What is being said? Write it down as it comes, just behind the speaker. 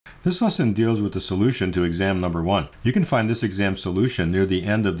This lesson deals with the solution to exam number 1. You can find this exam solution near the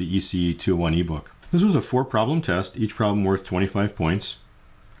end of the ECE201 ebook. This was a 4-problem test, each problem worth 25 points.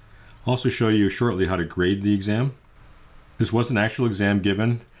 I'll also show you shortly how to grade the exam. This was an actual exam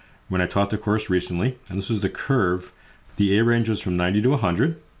given when I taught the course recently, and this was the curve. The A range was from 90 to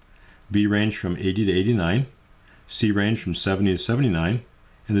 100, B range from 80 to 89, C range from 70 to 79,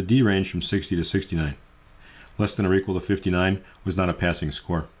 and the D range from 60 to 69. Less than or equal to 59 was not a passing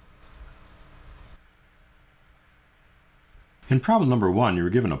score. In problem number 1, you were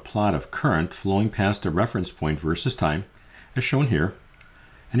given a plot of current flowing past a reference point versus time, as shown here,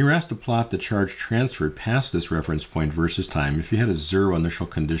 and you were asked to plot the charge transferred past this reference point versus time if you had a 0 initial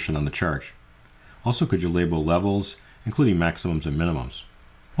condition on the charge. Also, could you label levels, including maximums and minimums?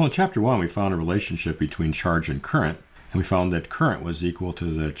 Well, in Chapter 1, we found a relationship between charge and current, and we found that current was equal to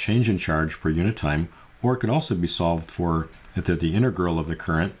the change in charge per unit time, or it could also be solved for that the integral of the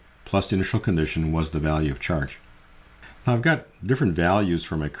current plus the initial condition was the value of charge. Now I've got different values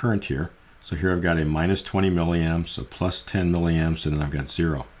for my current here. So here I've got a minus 20 milliamps, a plus 10 milliamps, and then I've got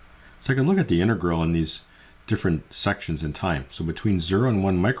 0. So I can look at the integral in these different sections in time. So between 0 and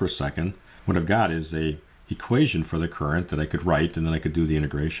 1 microsecond, what I've got is a equation for the current that I could write, and then I could do the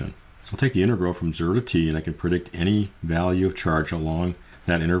integration. So I'll take the integral from 0 to t, and I can predict any value of charge along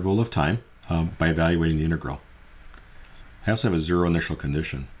that interval of time by evaluating the integral. I also have a 0 initial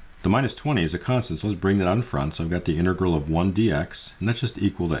condition. The minus 20 is a constant, so let's bring that out in front. So I've got the integral of 1 dx, and that's just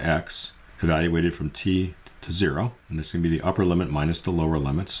equal to x, evaluated from t to 0. And this is going to be the upper limit minus the lower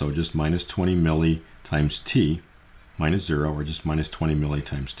limit, so just minus 20 milli times t minus 0, or just minus 20 milli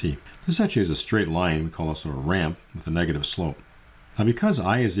times t. This actually is a straight line, we call also a ramp, with a negative slope. Now because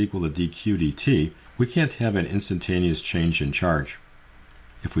I is equal to dq dt, we can't have an instantaneous change in charge.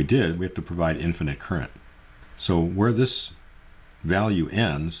 If we did, we have to provide infinite current. So where this value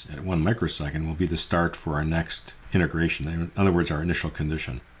ends at 1 microsecond will be the start for our next integration. In other words, our initial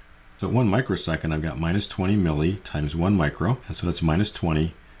condition. So at 1 microsecond, I've got minus 20 milli times 1 micro, and so that's minus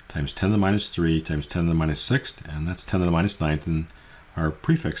 20 times 10 to the minus 3 times 10 to the minus 6th, and that's 10 to the minus 9th, and our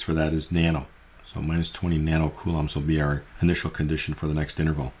prefix for that is nano. So minus 20 nanocoulombs will be our initial condition for the next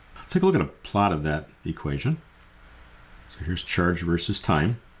interval. Let's take a look at a plot of that equation. So here's charge versus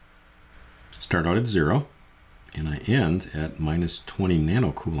time. Start out at 0. And I end at minus 20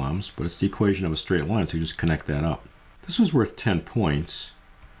 nanocoulombs, but it's the equation of a straight line, so you just connect that up. This was worth 10 points,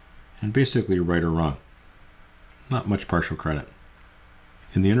 and basically right or wrong. Not much partial credit.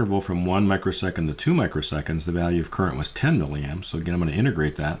 In the interval from 1 microsecond to 2 microseconds, the value of current was 10 milliamps, so again I'm going to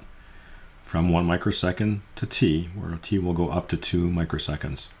integrate that from 1 microsecond to t, where t will go up to 2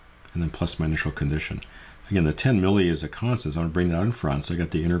 microseconds, and then plus my initial condition. Again, the 10 milli is a constant, so I'm going to bring that out in front. So I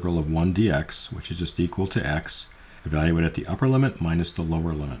got the integral of 1 dx, which is just equal to x, evaluated at the upper limit minus the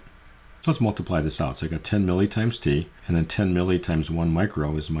lower limit. So let's multiply this out. So I got 10 milli times t, and then 10 milli times 1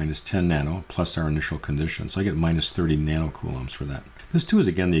 micro is minus 10 nano, plus our initial condition. So I get minus 30 nanocoulombs for that. This too is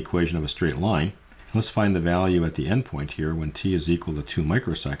again the equation of a straight line. And let's find the value at the endpoint here when t is equal to 2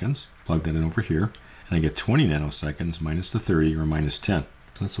 microseconds. Plug that in over here, and I get 20 nanoseconds minus the 30, or minus 10. So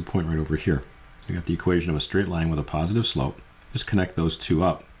that's the point right over here. I got the equation of a straight line with a positive slope. Just connect those two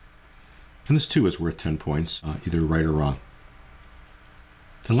up. And this too is worth 10 points, either right or wrong.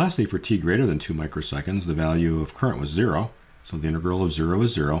 And lastly, for t greater than 2 microseconds, the value of current was 0. So the integral of 0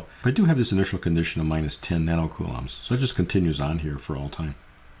 is 0. But I do have this initial condition of minus 10 nanocoulombs. So it just continues on here for all time.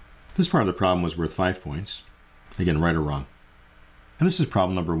 This part of the problem was worth 5 points. Again, right or wrong. And this is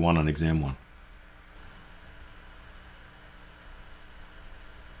problem number 1 on exam 1.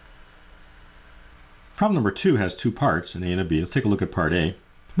 Problem number 2 has 2 parts, an A and a B. Let's take a look at part A.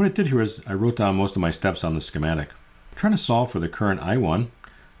 What I did here is I wrote down most of my steps on the schematic. I'm trying to solve for the current I1,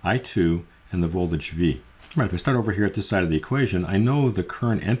 I2, and the voltage V. Right, if I start over here at this side of the equation, I know the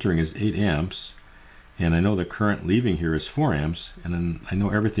current entering is 8 amps, and I know the current leaving here is 4 amps, and then I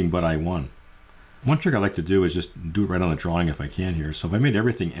know everything but I1. One trick I like to do is just do it right on the drawing if I can here. So if I made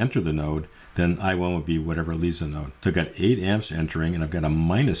everything enter the node, then I1 would be whatever leaves the node. So I've got 8 amps entering, and I've got a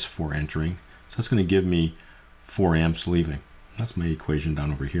minus 4 entering. So that's going to give me 4 amps leaving. That's my equation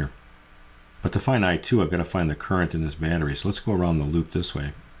down over here. But to find I2, I've got to find the current in this battery. So let's go around the loop this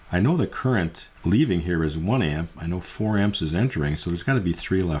way. I know the current leaving here is 1 amp. I know 4 amps is entering, so there's got to be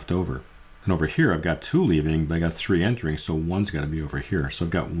 3 left over. And over here, I've got 2 leaving, but I got 3 entering, so 1's got to be over here. So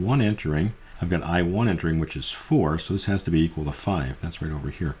I've got 1 entering. I've got I1 entering, which is 4, so this has to be equal to 5. That's right over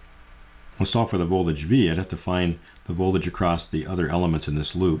here. We'll solve for the voltage V. I'd have to find the voltage across the other elements in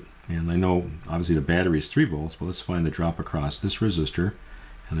this loop. And I know, obviously, the battery is 3 volts, but let's find the drop across this resistor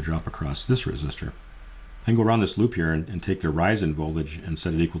and the drop across this resistor. I can go around this loop here and take the rise in voltage and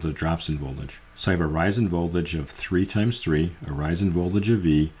set it equal to the drops in voltage. So I have a rise in voltage of 3 times 3, a rise in voltage of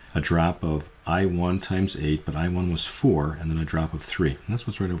V, a drop of I1 times 8, but I1 was 4, and then a drop of 3. And that's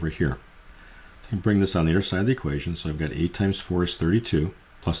what's right over here. So I can bring this on the other side of the equation. So I've got 8 times 4 is 32,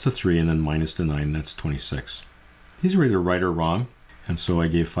 plus the 3, and then minus the 9, that's 26. These are either right or wrong, and so I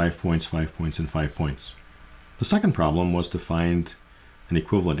gave 5 points, 5 points, and 5 points. The second problem was to find an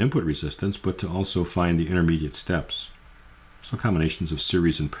equivalent input resistance, but to also find the intermediate steps. So combinations of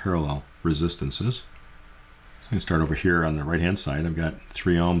series and parallel resistances. So I can start over here on the right hand side. I've got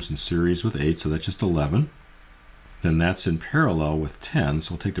 3 ohms in series with 8, so that's just 11. Then that's in parallel with 10,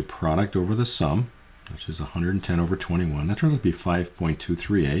 so I'll take the product over the sum, which is 110 over 21. That turns out to be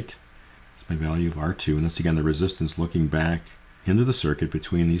 5.238. That's my value of R2, and that's again the resistance looking back into the circuit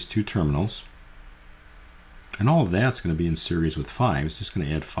between these two terminals. And all of that's going to be in series with 5. It's just going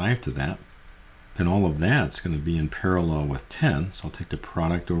to add 5 to that. Then all of that's going to be in parallel with 10. So I'll take the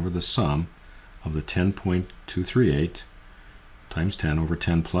product over the sum of the 10.238 times 10 over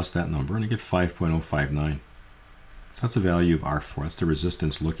 10 plus that number, and I get 5.059. So that's the value of R4. That's the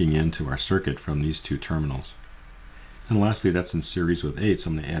resistance looking into our circuit from these two terminals. And lastly, that's in series with 8, so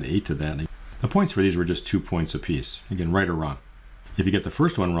I'm going to add 8 to that. The points for these were just 2 points apiece. Again, right or wrong. If you get the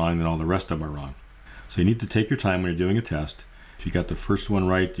first one wrong, then all the rest of them are wrong. So you need to take your time when you're doing a test. If you got the first one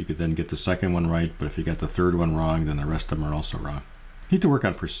right, you could then get the second one right, but if you got the third one wrong, then the rest of them are also wrong. You need to work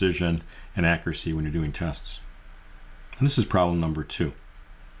on precision and accuracy when you're doing tests. And this is problem number 2.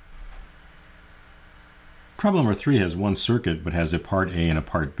 Problem number 3 has one circuit, but has a part A and a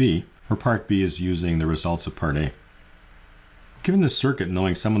part B, where part B is using the results of part A. Given this circuit,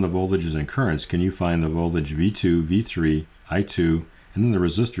 knowing some of the voltages and currents, can you find the voltage V2, V3, I2, and then the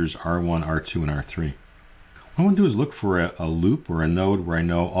resistors R1, R2, and R3? What I want to do is look for a loop or a node where I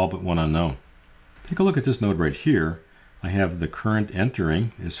know all but one unknown. Take a look at this node right here. I have the current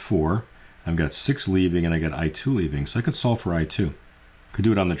entering is 4. I've got 6 leaving, and I got I2 leaving. So I could solve for I2. Could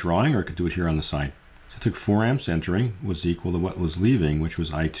do it on the drawing, or I could do it here on the side. So I took 4 amps entering was equal to what was leaving, which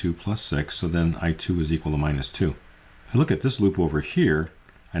was I2 plus 6. So then I2 is equal to minus 2. If I look at this loop over here,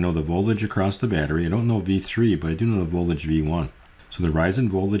 I know the voltage across the battery. I don't know V3, but I do know the voltage V1. So the rise in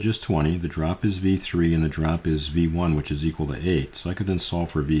voltage is 20, the drop is V3, and the drop is V1, which is equal to 8. So I could then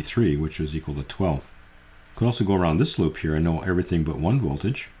solve for V3, which is equal to 12. Could also go around this loop here. I know everything but one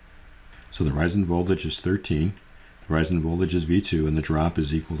voltage. So the rise in voltage is 13, the rise in voltage is V2, and the drop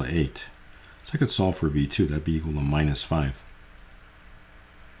is equal to 8. So I could solve for V2. That'd be equal to minus 5.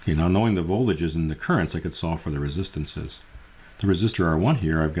 Okay, now knowing the voltages and the currents, I could solve for the resistances. The resistor R1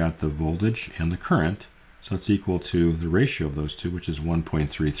 here, I've got the voltage and the current. So it's equal to the ratio of those two, which is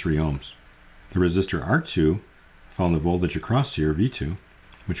 1.33 ohms. The resistor R2, found the voltage across here, V2,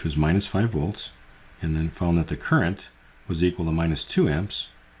 which was minus 5 volts, and then found that the current was equal to minus 2 amps,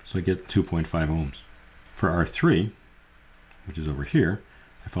 so I get 2.5 ohms. For R3, which is over here,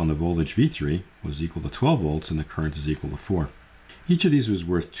 I found the voltage V3 was equal to 12 volts, and the current is equal to 4. Each of these was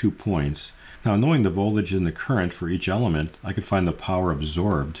worth 2 points. Now, knowing the voltage and the current for each element, I could find the power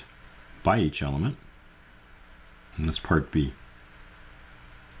absorbed by each element. And that's part B.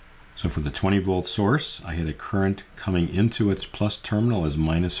 So for the 20 volt source, I had a current coming into its plus terminal as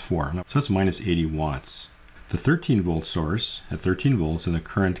minus 4. So that's minus 80 watts. The 13 volt source had 13 volts, and the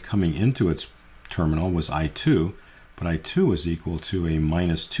current coming into its terminal was I2, but I2 was equal to a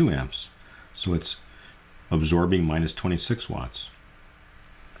minus 2 amps. So it's absorbing minus 26 watts.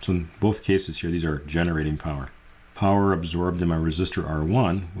 So in both cases here, these are generating power. Power absorbed in my resistor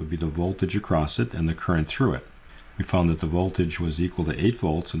R1 would be the voltage across it and the current through it. We found that the voltage was equal to 8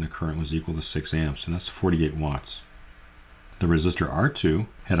 volts and the current was equal to 6 amps, and that's 48 watts. The resistor R2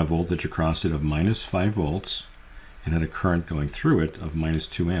 had a voltage across it of minus 5 volts and had a current going through it of minus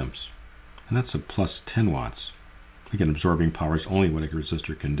 2 amps, and that's a plus 10 watts. Again, absorbing power is only what a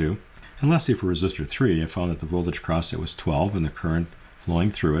resistor can do. And lastly, for resistor 3, I found that the voltage across it was 12 and the current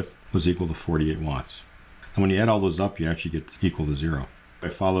flowing through it was equal to 48 watts. And when you add all those up, you actually get equal to 0. I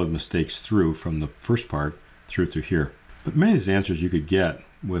followed mistakes through from the first part through here. But many of these answers you could get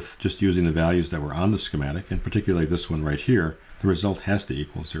with just using the values that were on the schematic, and particularly this one right here. The result has to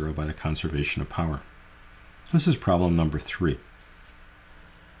equal 0 by the conservation of power. This is problem number 3.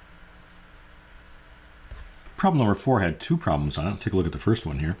 Problem number 4 had 2 problems on it. Let's take a look at the first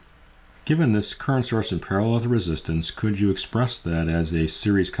one here. Given this current source in parallel with the resistance, could you express that as a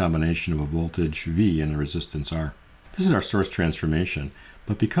series combination of a voltage V and a resistance R? This is our source transformation,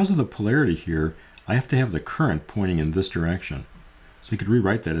 but because of the polarity here, I have to have the current pointing in this direction. So you could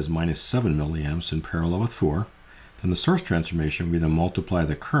rewrite that as minus 7 milliamps in parallel with 4. Then the source transformation, we then multiply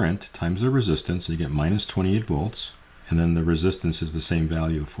the current times the resistance, and you get minus 28 volts. And then the resistance is the same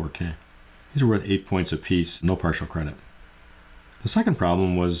value of 4K. These are worth 8 points apiece, no partial credit. The second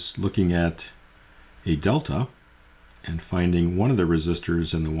problem was looking at a delta and finding one of the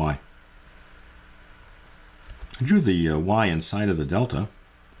resistors in the Y. I drew the Y inside of the delta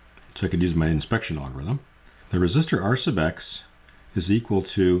so I could use my inspection algorithm. The resistor R sub X is equal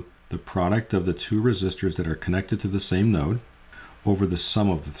to the product of the two resistors that are connected to the same node over the sum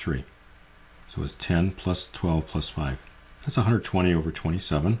of the three. So it's 10 plus 12 plus 5. That's 120 over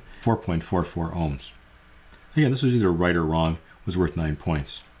 27, 4.44 ohms. Again, this was either right or wrong, was worth 9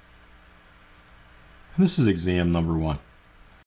 points. And this is exam number 1.